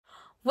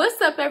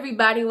What's up,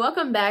 everybody?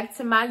 Welcome back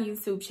to my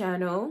YouTube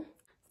channel.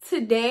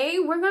 Today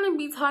we're going to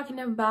be talking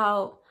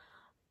about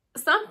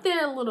something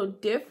a little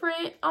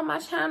different on my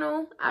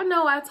channel. I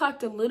know I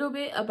talked a little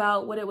bit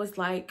about what it was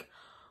like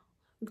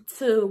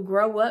to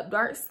grow up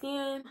dark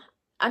skin.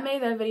 I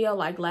made that video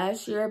like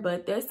last year,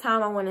 but this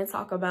time I want to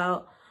talk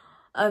about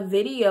a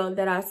video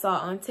that I saw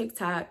on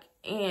TikTok,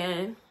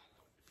 and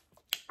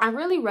I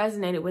really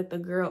resonated with the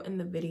girl in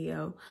the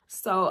video.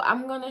 So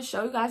I'm going to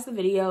show you guys the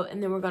video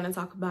and then we're going to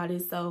talk about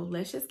it. So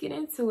let's just get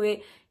into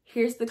it.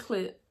 Here's the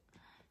clip.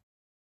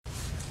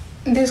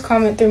 This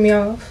comment threw me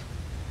off.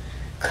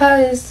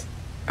 Cause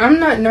I'm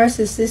not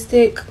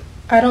narcissistic.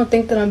 I don't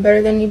think that I'm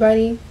better than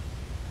anybody.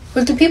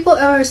 But do people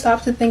ever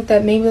stop to think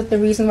that maybe the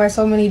reason why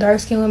so many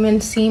dark-skinned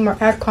women seem or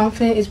act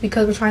confident is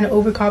because we're trying to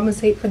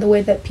overcompensate for the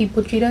way that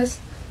people treat us?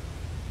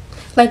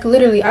 Like,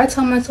 literally, I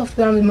tell myself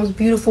that I'm the most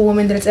beautiful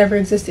woman that's ever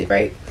existed,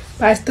 right?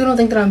 But I still don't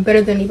think that I'm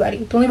better than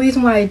anybody. The only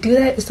reason why I do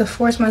that is to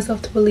force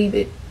myself to believe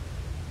it.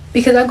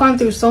 Because I've gone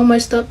through so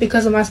much stuff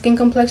because of my skin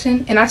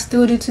complexion, and I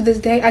still do to this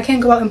day. I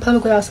can't go out in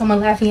public without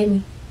someone laughing at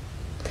me.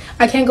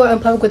 I can't go out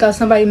in public without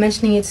somebody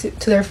mentioning it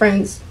to their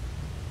friends.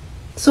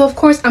 So, of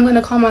course, I'm going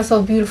to call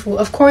myself beautiful.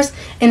 Of course,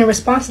 in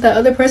response to that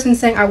other person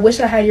saying, I wish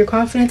I had your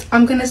confidence,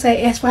 I'm going to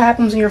say, that's what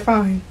happens when you're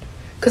fine.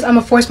 Because I'm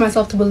going to force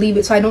myself to believe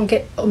it so I don't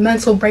get a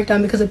mental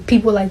breakdown because of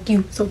people like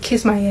you. So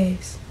kiss my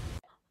ass.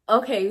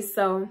 Okay,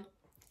 so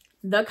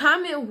the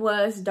comment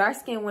was,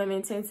 dark-skinned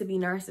women tend to be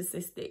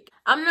narcissistic.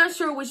 I'm not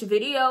sure which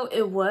video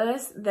it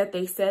was that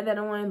they said that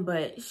on,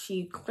 but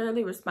she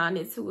clearly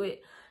responded to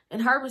it.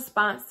 And her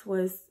response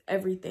was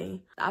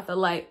everything. I feel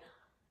like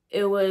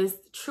it was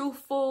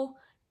truthful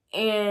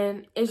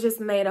and it just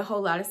made a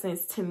whole lot of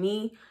sense to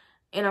me.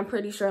 And I'm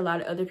pretty sure a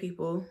lot of other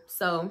people.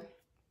 So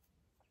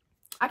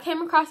I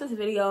came across this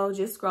video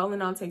just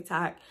scrolling on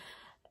TikTok,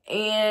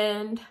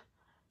 and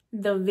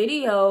the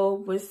video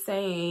was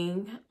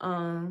saying,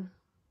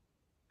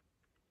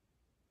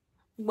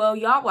 well,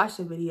 y'all watch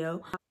the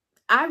video.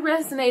 I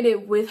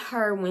resonated with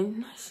her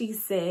when she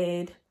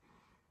said,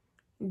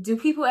 do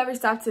people ever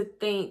stop to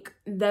think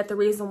that the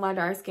reason why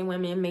dark-skinned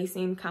women may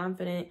seem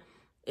confident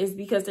is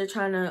because they're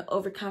trying to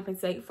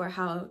overcompensate for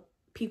how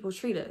people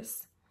treat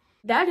us?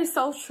 That is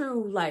so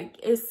true. Like,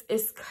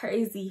 it's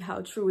crazy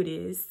how true it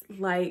is.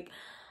 Like,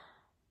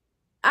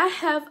 I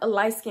have a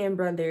light-skinned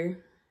brother,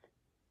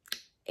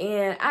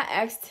 and I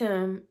asked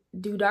him,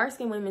 do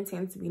dark-skinned women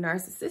tend to be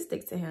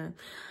narcissistic to him?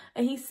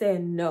 And he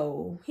said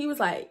no. He was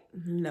like,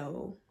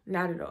 no,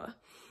 not at all.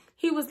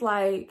 He was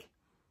like,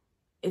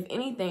 if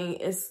anything,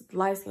 it's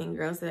light-skinned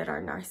girls that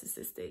are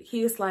narcissistic.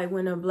 He was like,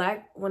 when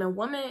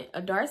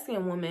a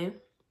dark-skinned woman,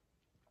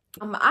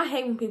 I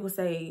hate when people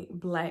say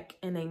black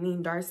and they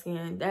mean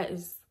dark-skinned. That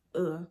is,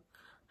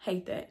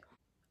 hate that.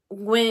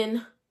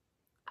 When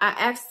I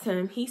asked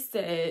him, he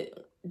said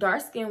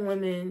dark-skinned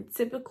women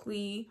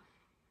typically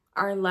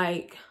are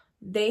like,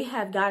 they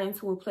have gotten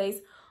to a place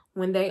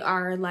when they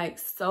are like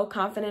so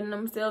confident in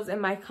themselves.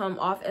 It might come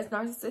off as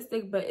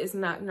narcissistic, but it's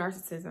not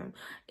narcissism.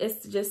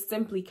 It's just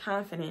simply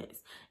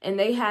confidence. And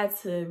they had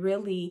to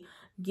really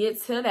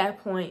get to that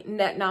point.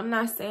 Now, I'm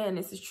not saying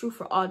this is true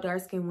for all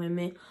dark-skinned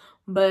women,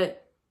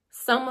 but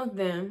some of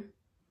them,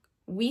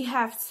 we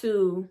have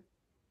to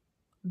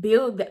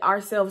build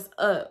ourselves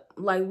up.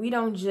 Like, we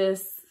don't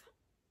just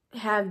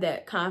have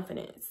that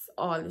confidence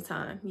all the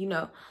time, you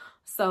know?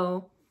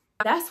 So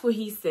that's what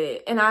he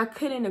said. And I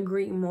couldn't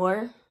agree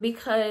more,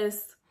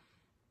 because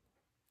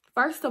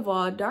first of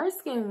all,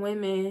 dark-skinned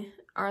women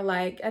are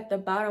like at the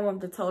bottom of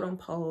the totem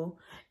pole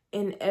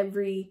in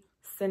every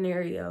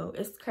scenario.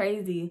 It's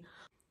crazy.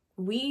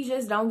 We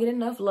just don't get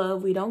enough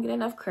love. We don't get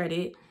enough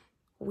credit.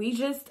 We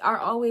just are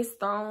always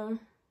thrown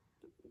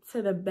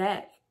to the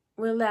back.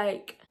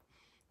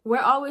 We're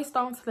always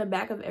thrown to the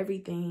back of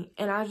everything.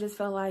 And I just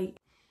feel like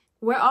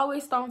we're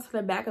always thrown to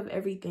the back of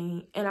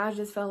everything. And I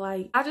just feel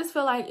like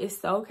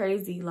it's so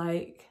crazy.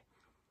 Like,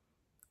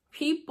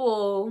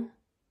 people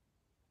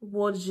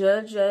will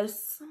judge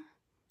us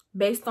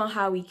based on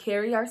how we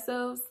carry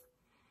ourselves.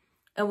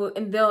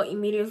 And they'll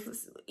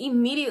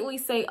immediately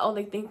say, oh,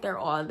 they think they're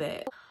all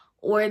that.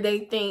 Or they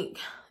think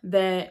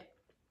that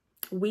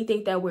we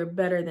think that we're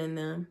better than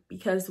them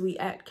because we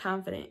act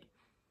confident.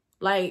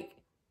 Like,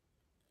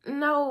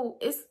 no,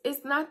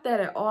 it's not that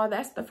at all.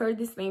 That's the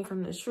furthest thing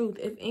from the truth.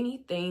 If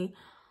anything,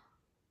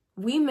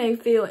 we may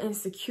feel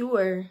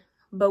insecure,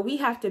 but we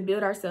have to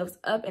build ourselves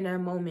up in that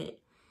moment.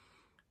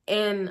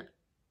 And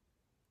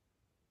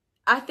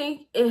I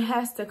think it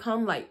has to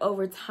come like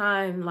over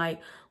time, like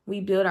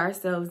we build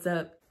ourselves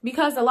up.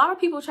 Because a lot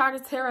of people try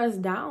to tear us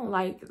down.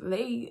 Like,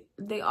 they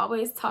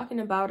always talking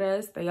about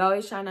us. They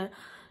always trying to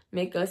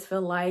make us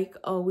feel like,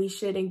 oh, we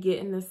shouldn't get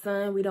in the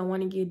sun. We don't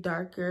want to get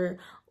darker,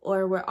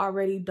 or we're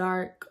already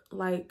dark.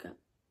 Like,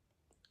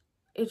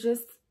 it's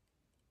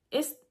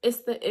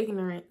the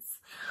ignorance.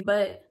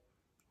 But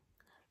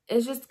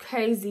it's just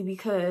crazy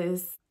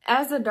because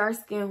as a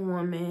dark-skinned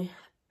woman,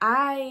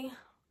 I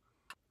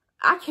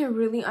can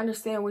really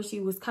understand where she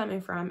was coming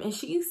from. And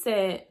she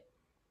said,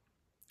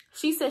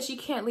 She said she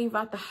can't leave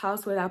out the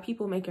house without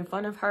people making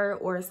fun of her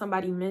or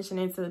somebody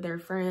mentioning to their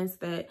friends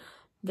that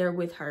they're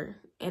with her.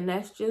 And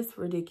that's just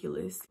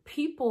ridiculous.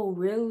 People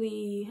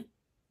really,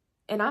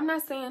 and I'm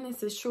not saying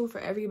this is true for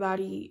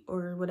everybody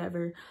or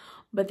whatever,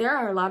 but there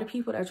are a lot of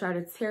people that try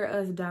to tear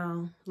us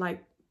down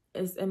like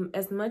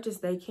as much as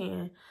they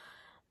can.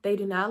 They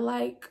do not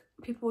like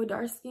people with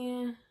dark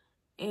skin,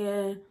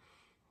 and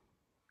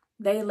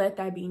they let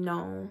that be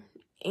known.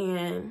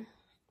 And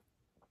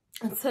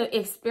to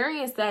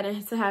experience that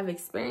and to have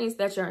experienced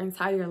that your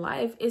entire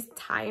life is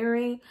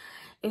tiring,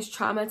 it's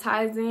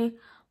traumatizing.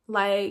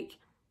 Like,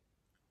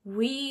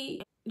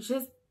 we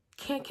just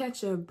can't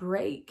catch a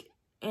break.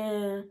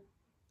 And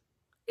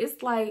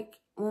it's like,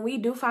 when we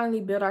do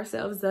finally build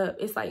ourselves up,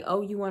 it's like,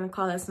 oh, you want to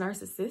call us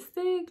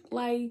narcissistic?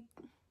 Like,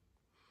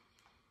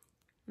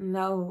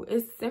 no,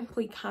 it's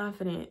simply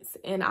confidence.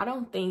 And I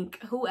don't think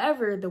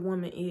whoever the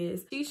woman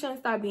is, she shouldn't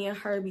stop being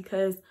her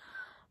because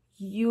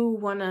you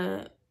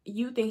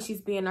think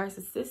she's being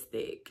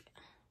narcissistic.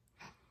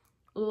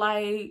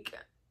 Like,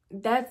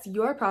 that's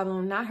your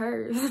problem, not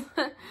hers.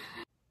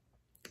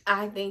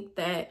 I think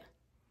that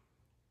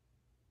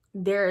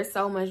there is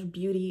so much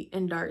beauty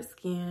in dark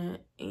skin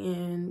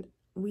and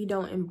we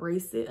don't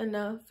embrace it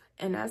enough.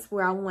 And that's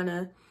where I want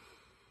to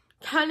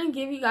kind of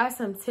give you guys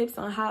some tips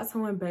on how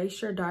to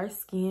embrace your dark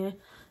skin.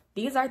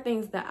 These are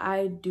things that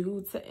I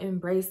do to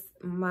embrace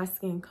my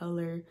skin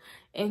color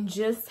and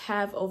just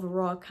have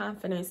overall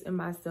confidence in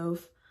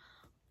myself.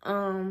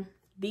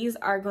 These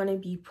are going to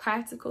be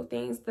practical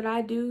things that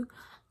I do.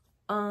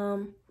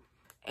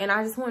 And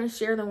I just want to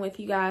share them with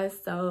you guys.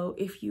 So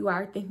if you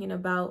are thinking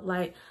about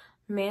like,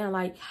 man,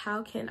 like,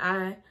 how can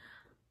I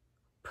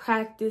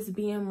practice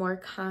being more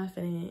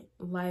confident?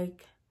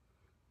 Like,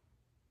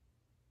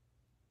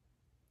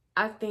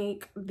 I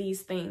think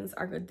these things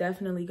are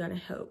definitely going to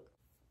help.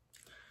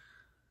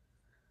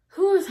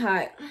 Who is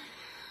hot?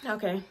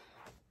 Okay.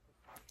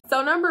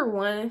 So number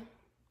one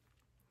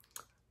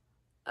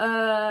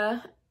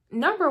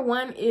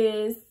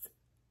is,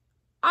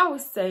 I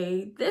would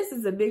say this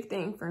is a big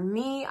thing for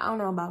me. I don't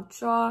know about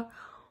y'all,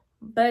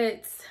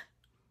 but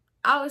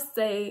I would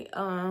say,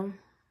 and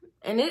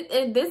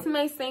this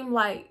may seem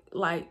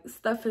like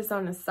stuff is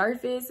on the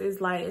surface. It's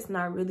like, it's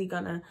not really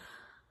gonna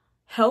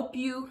help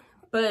you,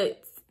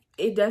 but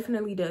it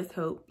definitely does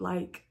help.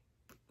 Like,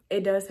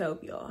 it does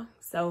help, y'all.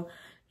 So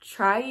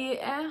try it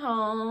at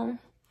home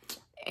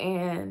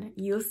and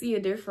you'll see a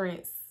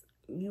difference.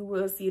 You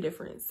will see a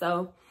difference.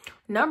 So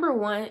number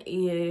one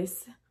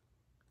is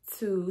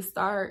to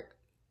start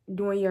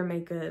doing your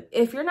makeup.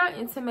 If you're not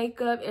into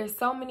makeup, there's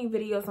so many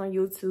videos on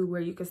YouTube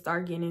where you can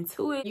start getting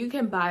into it. You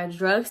can buy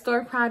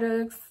drugstore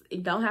products.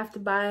 You don't have to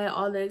buy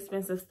all the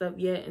expensive stuff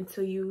yet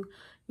until you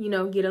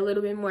know, get a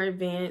little bit more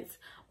advanced.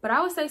 But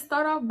I would say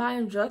start off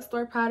buying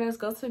drugstore products.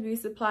 Go to a beauty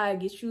supply,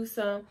 get you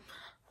some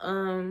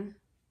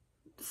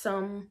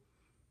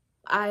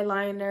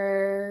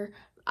eyeliner,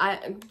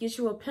 get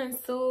you a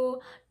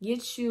pencil,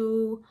 get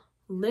you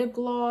lip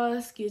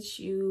gloss, get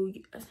you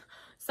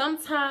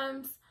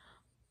sometimes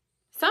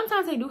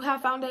they do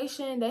have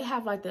foundation. They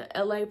have like the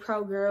LA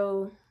Pro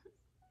Girl.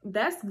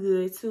 That's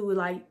good too.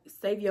 Like,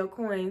 save your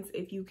coins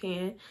if you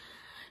can.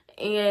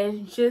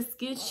 And just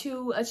get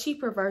you a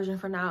cheaper version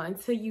for now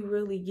until you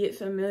really get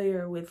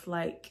familiar with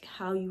like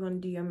how you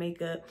want to do your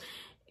makeup.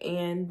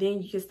 And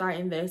then you can start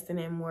investing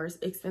in more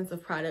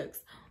expensive products.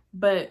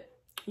 But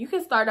you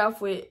can start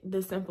off with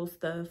the simple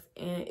stuff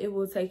and it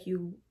will take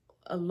you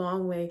a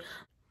long way.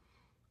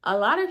 A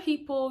lot of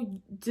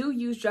people do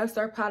use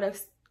drugstore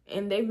products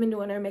and they've been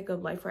doing their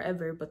makeup like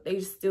forever, but they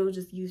still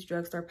just use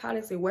drugstore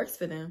products. It works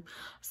for them.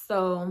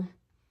 So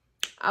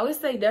I would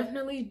say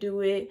definitely do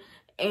it.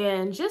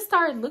 And just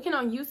start looking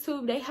on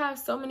YouTube. They have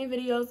so many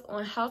videos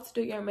on how to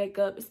do your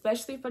makeup,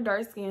 especially for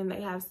dark skin.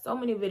 They have so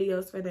many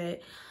videos for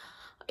that.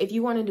 If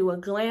you want to do a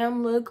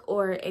glam look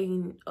or a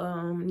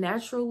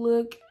natural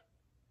look,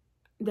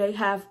 they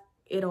have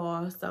it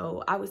all.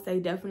 So I would say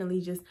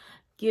definitely just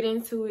get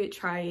into it,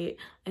 try it,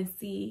 and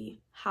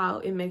see how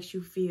it makes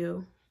you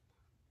feel.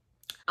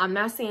 I'm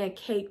not saying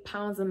cake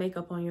pounds of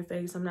makeup on your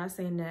face. I'm not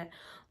saying that.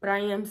 But I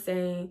am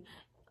saying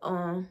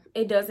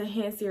it does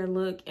enhance your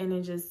look, and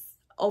it just,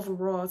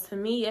 overall, to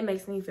me, it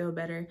makes me feel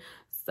better.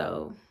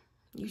 So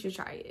you should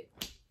try it.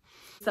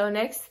 So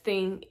next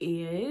thing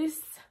is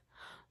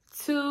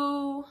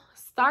to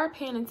start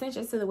paying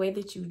attention to the way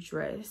that you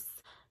dress.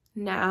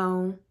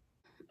 Now,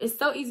 it's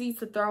so easy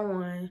to throw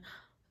on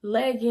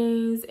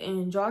leggings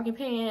and jogging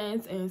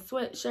pants and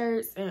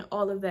sweatshirts and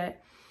all of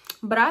that.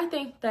 But I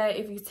think that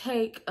if you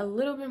take a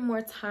little bit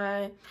more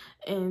time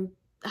in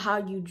how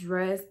you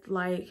dress,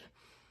 like,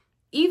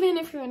 even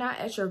if you're not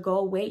at your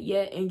goal weight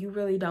yet and you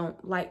really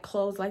don't like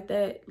clothes like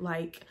that,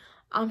 like,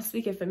 I'm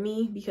speaking for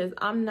me because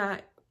I'm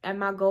not at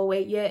my goal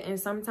weight yet. And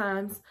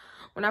sometimes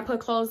when I put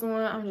clothes on,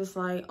 I'm just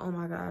like, oh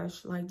my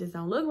gosh, like, this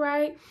don't look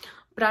right.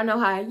 But I know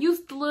how I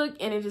used to look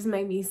and it just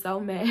made me so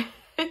mad.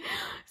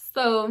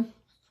 So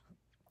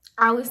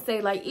I would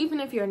say, like, even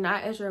if you're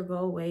not at your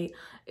goal weight,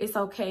 it's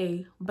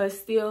okay. But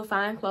still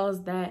find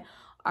clothes that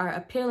are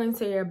appealing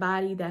to your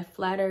body, that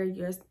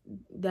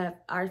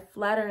are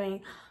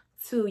flattering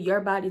to your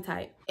body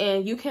type.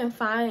 And you can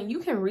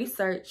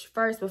research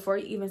first before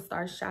you even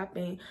start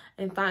shopping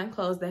and find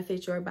clothes that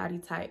fit your body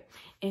type.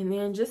 And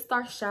then just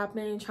start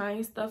shopping,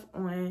 trying stuff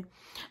on.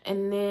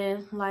 And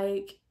then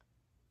like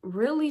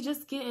really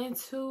just get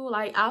into,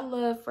 like, I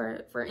love,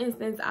 for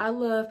instance, I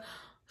love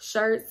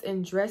shirts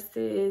and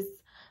dresses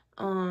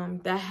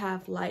that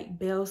have like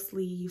bell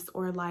sleeves,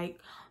 or like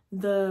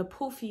the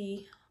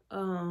poofy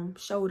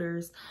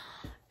shoulders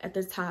at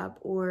the top,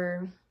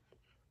 or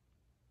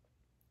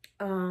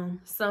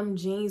some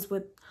jeans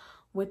with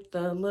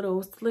the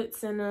little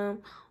slits in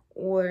them,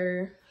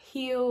 or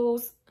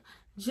heels,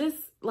 just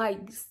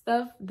like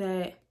stuff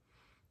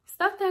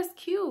that's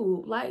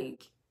cute,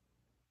 like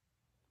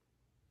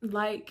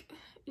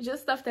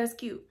just stuff that's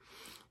cute.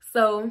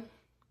 So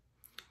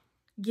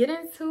get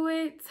into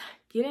it,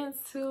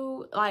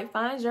 like,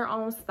 find your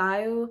own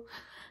style.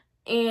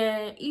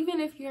 And even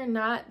if you're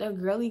not the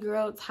girly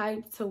girl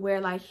type to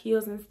wear like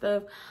heels and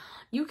stuff,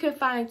 you can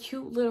find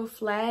cute little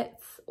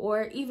flats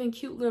or even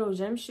cute little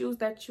gym shoes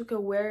that you could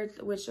wear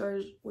with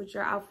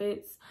your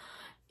outfits.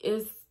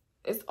 It's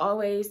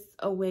always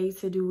a way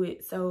to do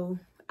it. So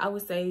I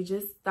would say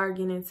just start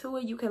getting into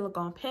it. You can look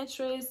on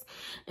Pinterest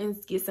and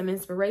get some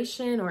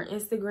inspiration, or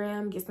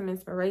Instagram, get some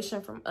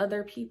inspiration from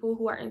other people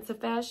who are into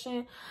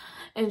fashion,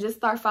 and just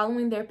start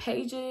following their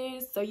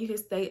pages so you can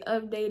stay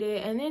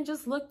updated. And then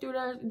just look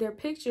through their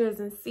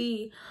pictures and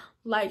see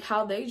like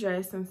how they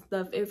dress and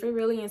stuff. If it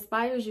really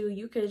inspires you,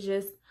 you could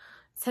just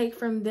take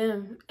from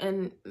them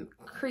and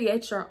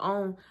create your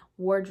own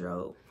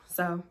wardrobe.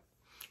 So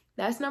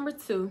that's number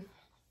 2.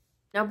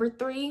 Number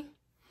 3,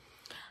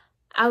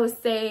 I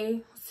would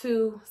say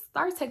to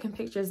start taking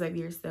pictures of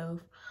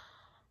yourself.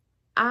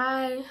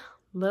 I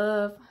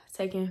love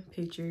taking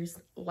pictures.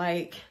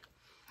 Like,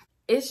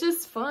 it's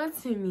just fun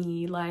to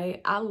me.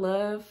 Like, I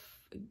love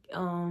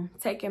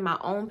taking my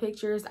own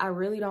pictures. I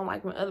really don't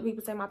like when other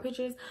people take my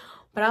pictures,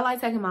 but I like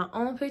taking my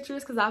own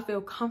pictures because I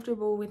feel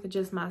comfortable with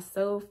just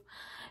myself.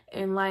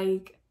 And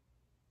like,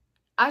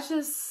 I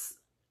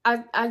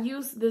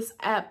use this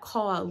app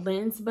called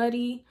Lens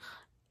Buddy,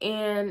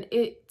 and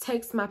it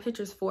takes my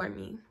pictures for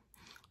me.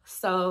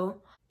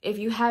 So if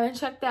you haven't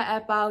checked that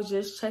app out,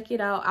 just check it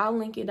out. I'll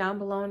link it down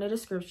below in the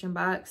description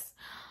box.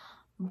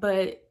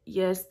 But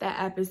yes, that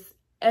app is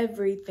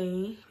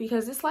everything,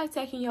 because it's like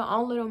taking your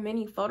own little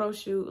mini photo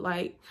shoot.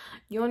 Like,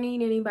 you don't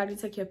need anybody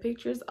to take your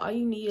pictures. All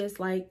you need is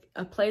like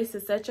a place to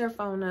set your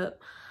phone up,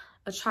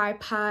 a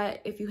tripod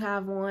if you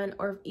have one,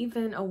 or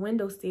even a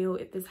windowsill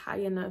if it's high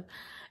enough,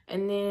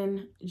 and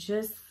then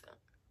just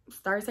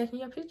start taking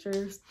your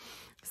pictures.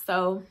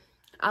 So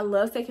I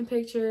love taking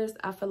pictures.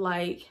 I feel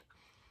like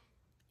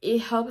it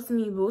helps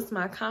me boost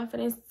my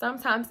confidence.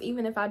 Sometimes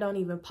even if I don't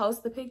even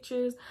post the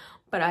pictures,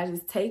 but I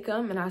just take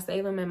them and I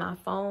save them in my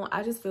phone,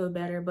 I just feel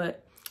better.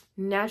 But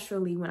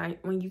naturally,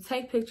 when you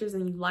take pictures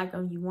and you like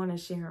them, you want to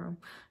share them.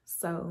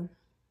 So,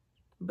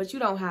 but you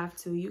don't have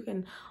to. You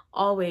can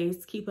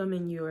always keep them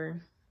in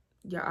your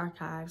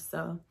archives.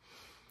 So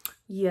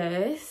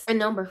yes. And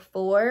number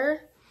 4,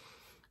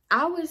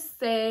 I would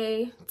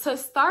say to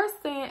start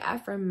saying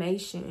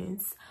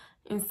affirmations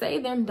and say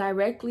them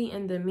directly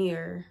in the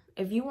mirror.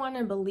 If you want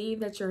to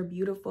believe that you're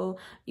beautiful,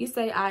 you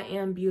say, I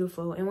am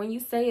beautiful. And when you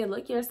say it,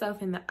 look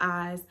yourself in the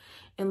eyes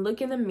and look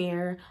in the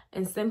mirror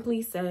and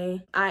simply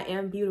say, I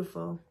am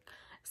beautiful.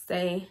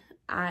 Say,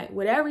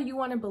 whatever you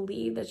want to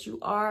believe that you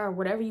are, or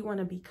whatever you want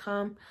to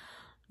become,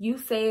 you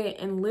say it,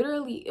 and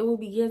literally it will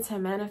begin to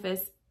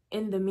manifest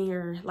in the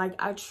mirror. Like,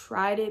 I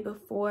tried it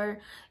before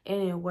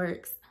and it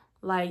works.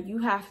 Like,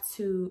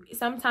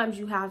 sometimes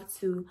you have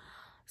to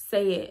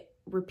say it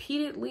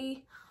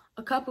repeatedly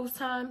a couple of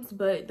times,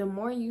 but the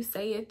more you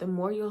say it, the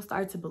more you'll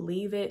start to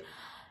believe it.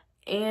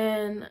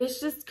 And it's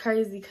just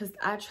crazy because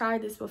I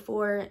tried this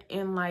before,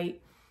 and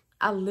like,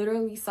 I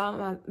literally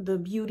saw the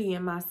beauty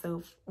in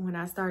myself when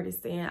I started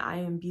saying I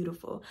am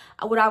beautiful.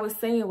 What I was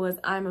saying was,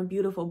 I'm a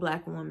beautiful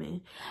Black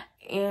woman.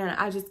 And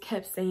I just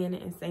kept saying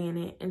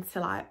it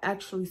until I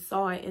actually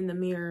saw it in the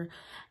mirror.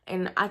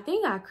 And I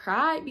think I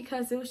cried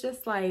because it was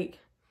just like,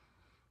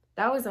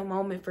 that was a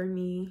moment for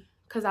me,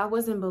 because I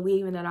wasn't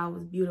believing that I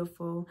was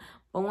beautiful.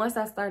 But once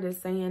I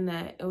started saying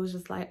that, it was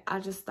just like, I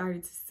just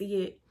started to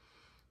see it.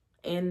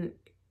 And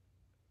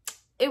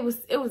it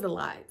was a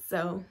lot.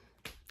 So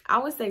I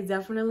would say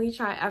definitely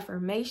try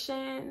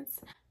affirmations.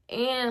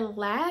 And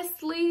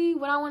lastly,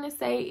 what I want to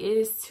say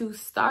is to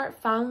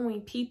start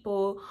following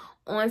people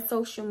on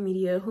social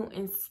media who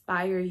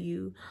inspire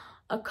you.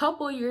 A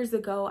couple years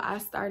ago, I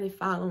started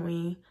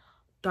following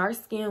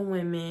dark-skinned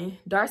women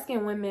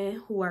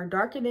who are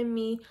darker than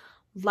me,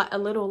 a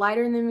little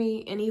lighter than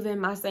me, and even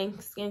my same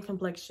skin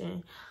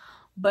complexion.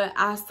 But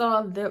I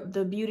saw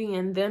the beauty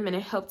in them, and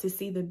it helped to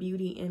see the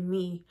beauty in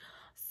me.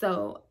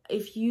 So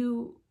if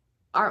you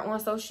are on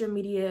social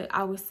media,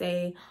 I would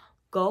say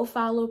go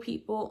follow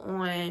people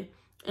on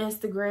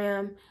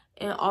Instagram,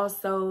 and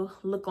also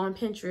look on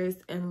Pinterest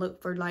and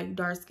look for like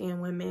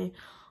dark-skinned women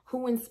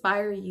who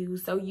inspire you,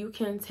 so you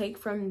can take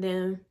from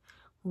them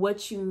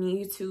what you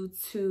need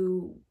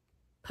to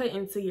put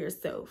into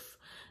yourself,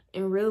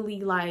 and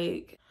really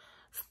like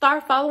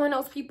start following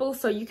those people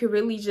so you can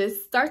really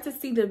just start to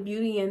see the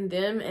beauty in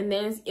them, and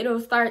then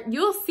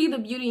you'll see the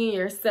beauty in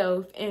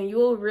yourself, and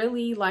you'll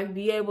really like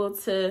be able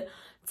to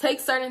take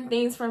certain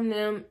things from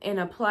them and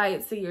apply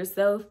it to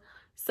yourself.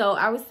 So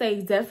I would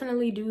say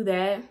definitely do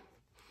that.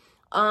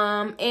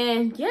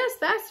 And yes,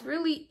 that's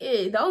really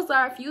it. Those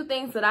are a few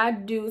things that I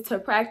do to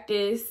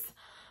practice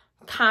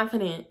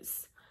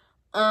confidence.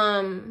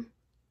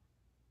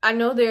 I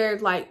know they're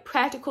like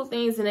practical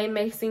things and they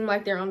may seem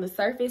like they're on the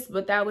surface,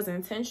 but that was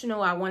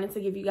intentional. I wanted to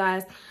give you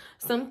guys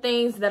some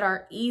things that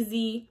are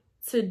easy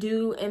to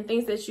do and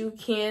things that you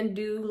can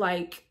do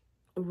like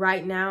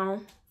right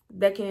now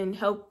that can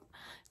help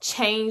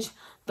change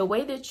the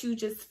way that you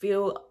just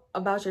feel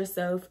about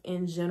yourself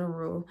in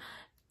general.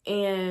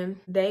 And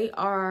they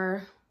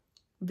are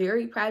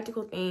very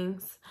practical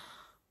things,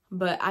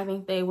 but I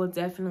think they will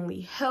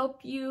definitely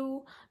help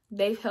you.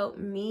 They've helped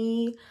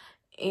me,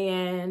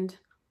 and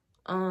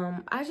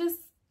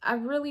I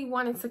really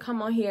wanted to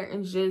come on here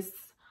and just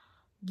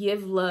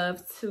give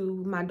love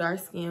to my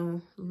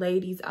dark-skinned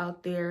ladies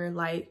out there.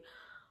 Like,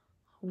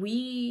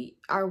 we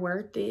are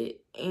worth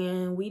it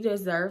and we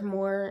deserve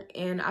more,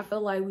 and I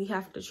feel like we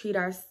have to treat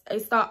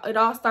it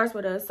all starts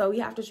with us, so we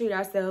have to treat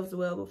ourselves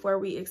well before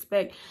we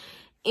expect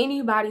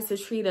anybody to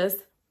treat us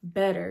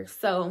better.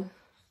 So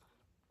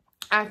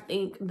I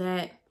think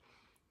that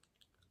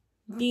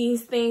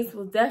these things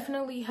will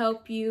definitely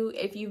help you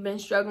if you've been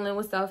struggling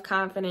with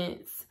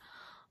self-confidence.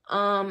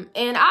 And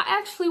I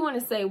actually want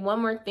to say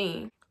one more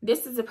thing.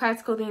 This is a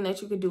practical thing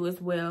that you could do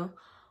as well.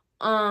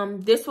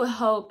 This will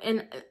help,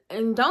 and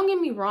don't get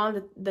me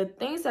wrong, the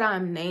things that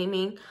I'm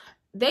naming,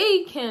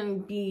 they can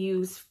be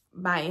used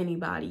by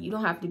anybody. You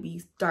don't have to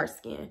be dark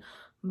skinned,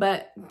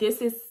 but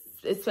this is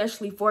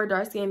especially for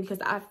dark skin, because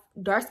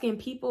dark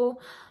skinned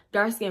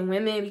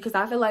women, because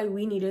I feel like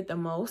we need it the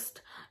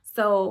most.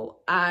 So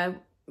I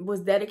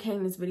was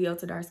dedicating this video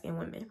to dark skinned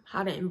women,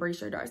 how to embrace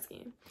your dark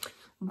skin.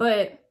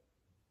 But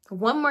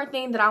one more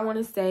thing that I want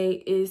to say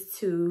is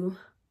to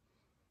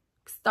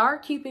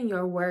start keeping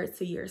your word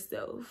to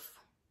yourself.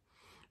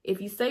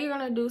 If you say you're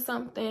going to do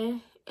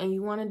something and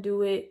you want to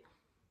do it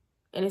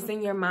and it's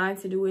in your mind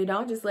to do it,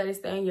 don't just let it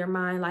stay in your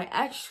mind. Like,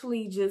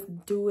 actually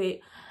just do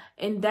it.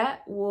 And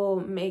that will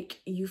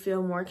make you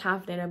feel more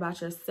confident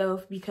about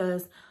yourself,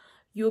 because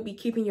you'll be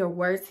keeping your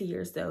word to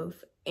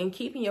yourself. And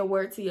keeping your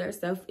word to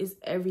yourself is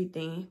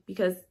everything,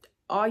 because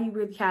all you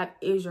really have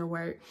is your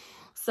word.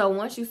 So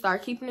once you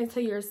start keeping it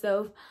to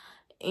yourself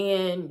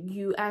and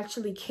you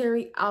actually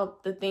carry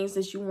out the things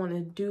that you want to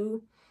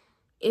do,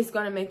 it's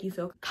going to make you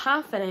feel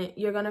confident.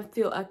 You're going to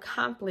feel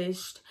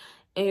accomplished,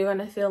 and you're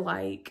going to feel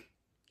like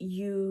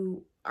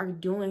you are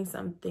doing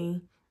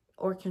something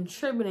or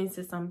contributing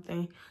to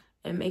something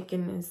and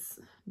making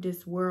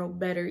this world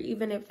better,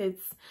 even if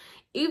it's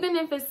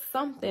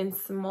something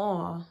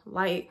small.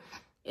 Like,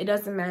 it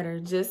doesn't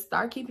matter. Just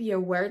start keeping your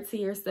word to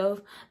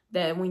yourself,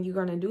 that when you're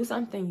going to do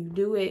something, you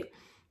do it,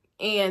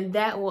 and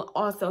that will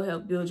also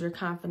help build your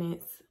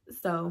confidence.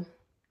 So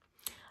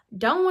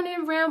don't want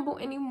to ramble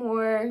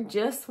anymore.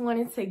 Just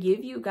wanted to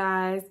give you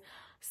guys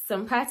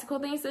some practical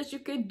things that you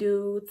could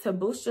do to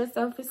boost your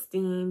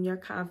self-esteem, your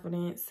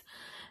confidence.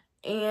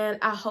 And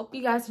I hope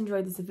you guys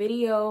enjoyed this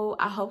video.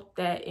 I hope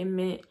that it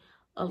meant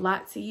a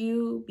lot to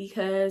you,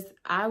 because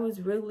I was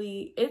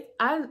really,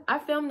 I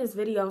filmed this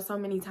video so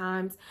many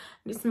times.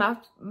 This is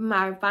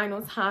my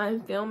final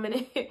time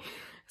filming it.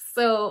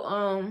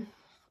 So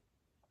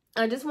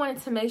I just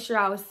wanted to make sure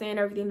I was saying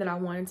everything that I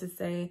wanted to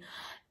say,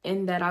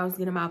 and that I was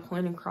getting my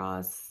point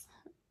across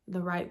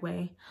the right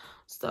way.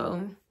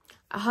 So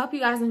I hope you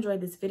guys enjoyed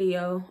this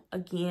video.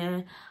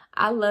 Again,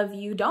 I love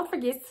you. Don't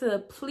forget to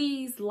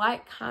please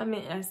like,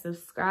 comment, and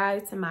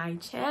subscribe to my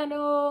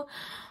channel.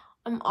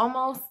 I'm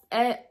almost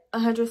at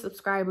 100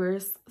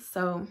 subscribers,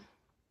 so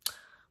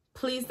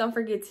please don't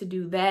forget to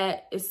do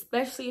that,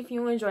 especially if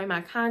you enjoy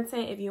my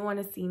content. If you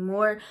want to see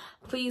more,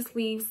 please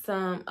leave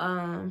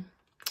some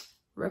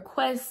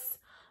requests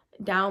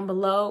down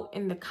below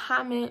in the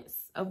comments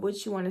of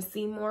what you want to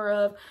see more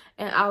of,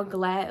 and I'll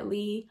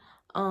gladly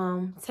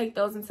take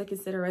those into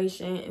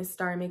consideration and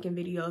start making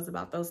videos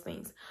about those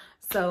things.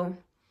 So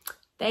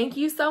thank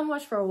you so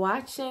much for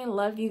watching.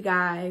 Love you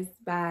guys.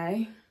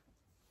 Bye.